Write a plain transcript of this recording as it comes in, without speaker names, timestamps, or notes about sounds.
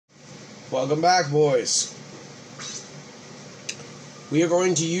Welcome back, boys. We are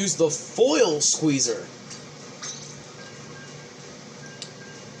going to use the foil squeezer.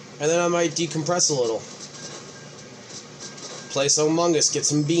 And then I might decompress a little. Play some Among Us, get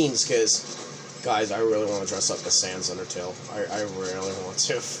some beans, because, guys, I really want to dress up as Sans Undertale. I really want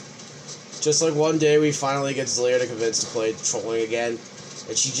to. Just like one day we finally get Zelia to convince to play trolling again,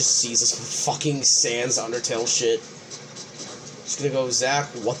 and she just sees us with fucking Sans Undertale shit. She's gonna go, Zach,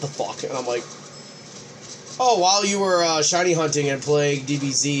 what the fuck? And I'm like, oh, while you were shiny hunting and playing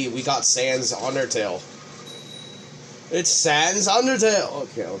DBZ, we got Sans Undertale. It's Sans Undertale!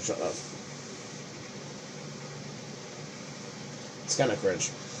 Okay, I'll shut up. It's kinda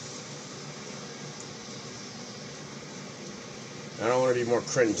cringe. I don't want to be more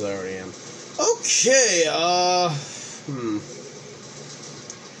cringe than I already am. Okay,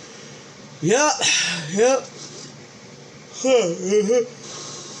 Yep.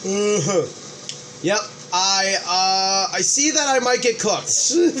 Yep, I see that I might get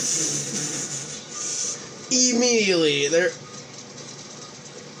cooked. Immediately.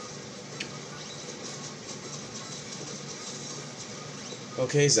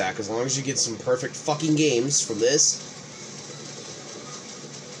 Okay, Zach, as long as you get some perfect fucking games from this,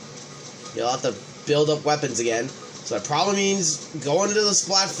 you'll have to build up weapons again. So that probably means going to the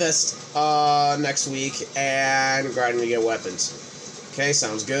Splatfest next week and grinding to get weapons. Okay,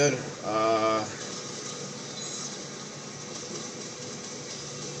 sounds good.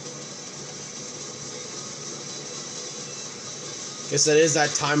 Guess that is that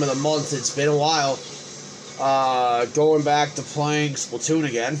time of the month. It's been a while. Going back to playing Splatoon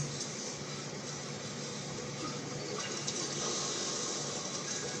again.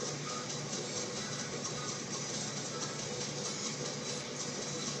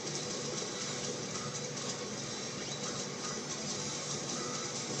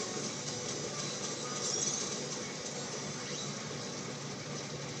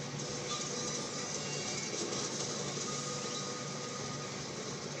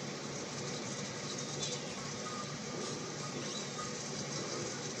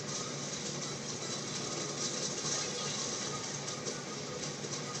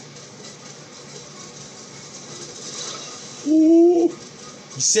 Ooh,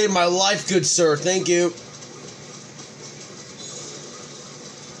 you saved my life, good sir. Thank you.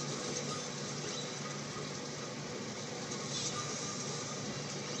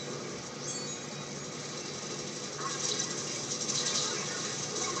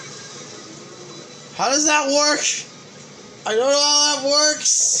 How does that work? I don't know how that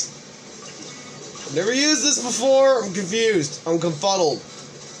works. I've never used this before. I'm confused. I'm confuddled.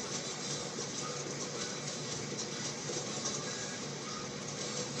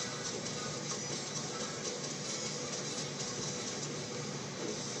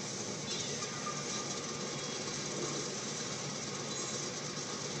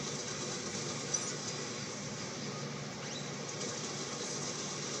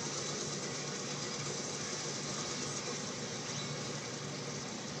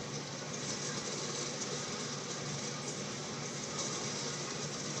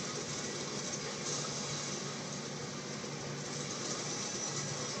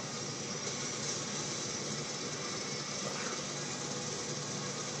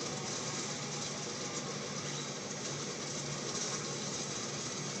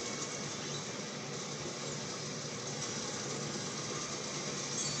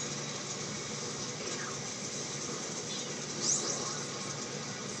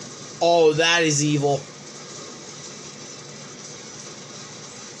 Oh, that is evil.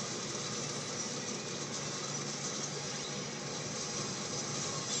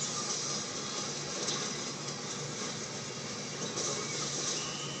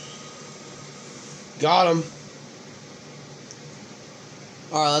 Got him.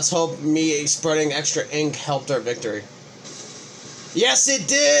 Alright, let's hope me spreading extra ink helped our victory. Yes, it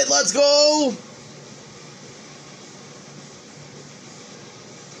did! Let's go!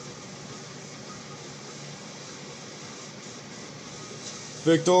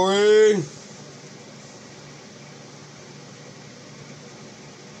 Victory!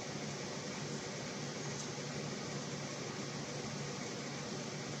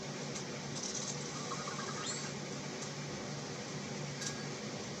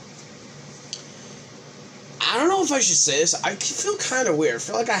 I don't know if I should say this. I feel kind of weird. I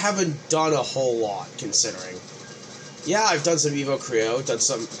feel like I haven't done a whole lot, considering. Yeah, I've done some Evo Creo, done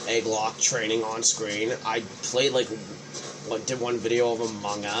some egg lock training on screen. I played, like, did one video of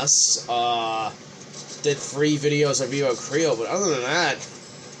Among Us. Did 3 videos of Evo Creo, but other than that,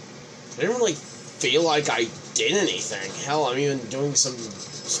 I didn't really feel like I did anything. Hell, I'm even doing some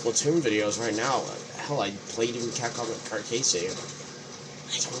Splatoon videos right now. Hell, I played even Capcom Arcade.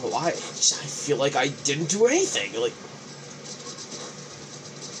 I don't know why. I feel like I didn't do anything. Like,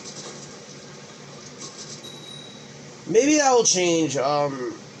 maybe that will change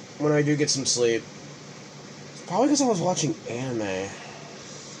when I do get some sleep. Probably because I was watching anime. And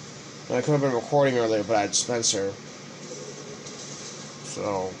I could have been recording earlier, but I had Spencer.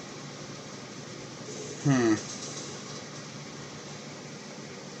 So,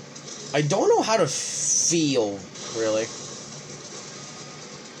 I don't know how to feel, really.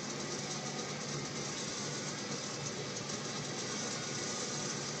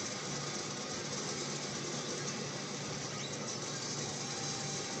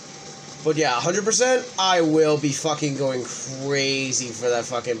 But yeah, 100%, I will be fucking going crazy for that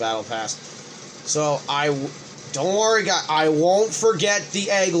fucking battle pass. So, don't worry, guys, I won't forget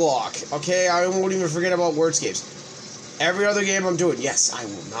the egg lock, okay? I won't even forget about Wordscapes. Every other game I'm doing, yes, I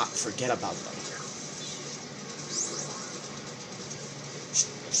will not forget about them.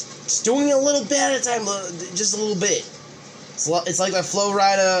 Just doing it a little bit at a time, just a little bit. It's like that Flow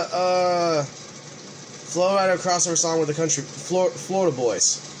Rider crossover song with the country, Florida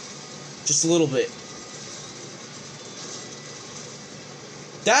Boys. Just a little bit.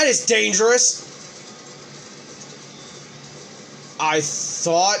 That is dangerous. I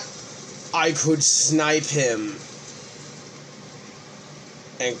thought I could snipe him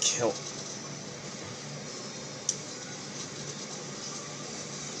and kill.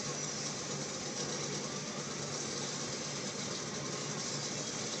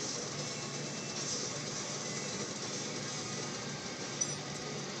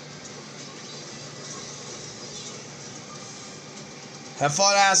 Have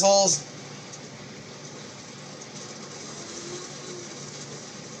fun, assholes.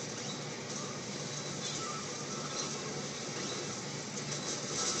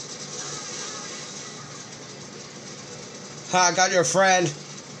 Ha, got your friend.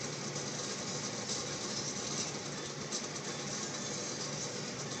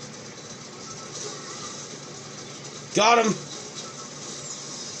 Got him.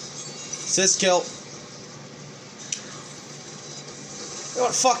 Assist kill. You know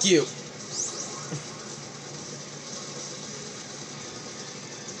what? Fuck you.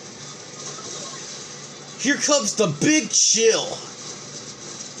 Here comes the big chill.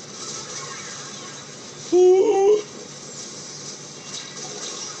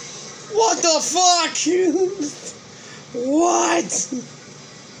 What the fuck? What?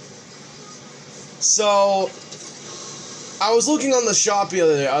 So, I was looking on the shop the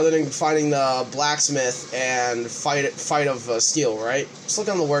other day, other than finding the blacksmith and fight of steel, right? Just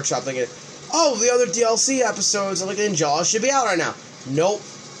looking on the workshop thinking, oh, the other DLC episodes of like Ninja should be out right now. Nope.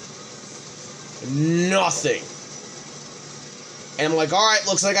 Nothing. And I'm like, alright,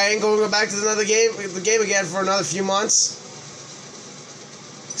 looks like I ain't going to go back to the game again for another few months.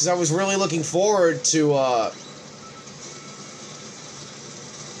 Because I was really looking forward to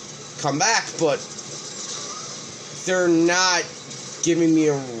come back, but they're not giving me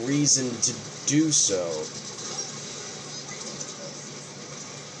a reason to do so.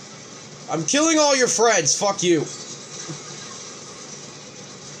 I'm killing all your friends. Fuck you.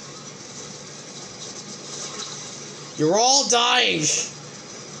 You're all dying.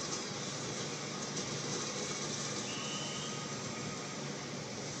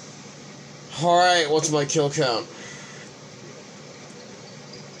 Alright, what's my kill count?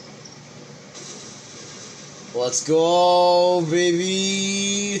 Let's go,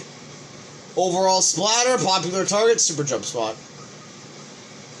 baby. Overall splatter, popular target, super jump spot.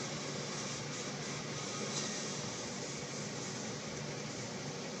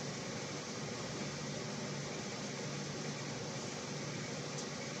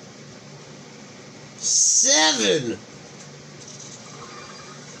 Seven.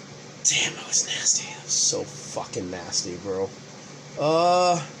 Damn, that was nasty. That was so fucking nasty, bro.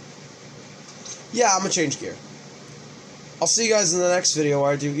 Yeah, I'm gonna change gear. I'll see you guys in the next video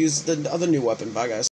where I do use the other new weapon. Bye, guys.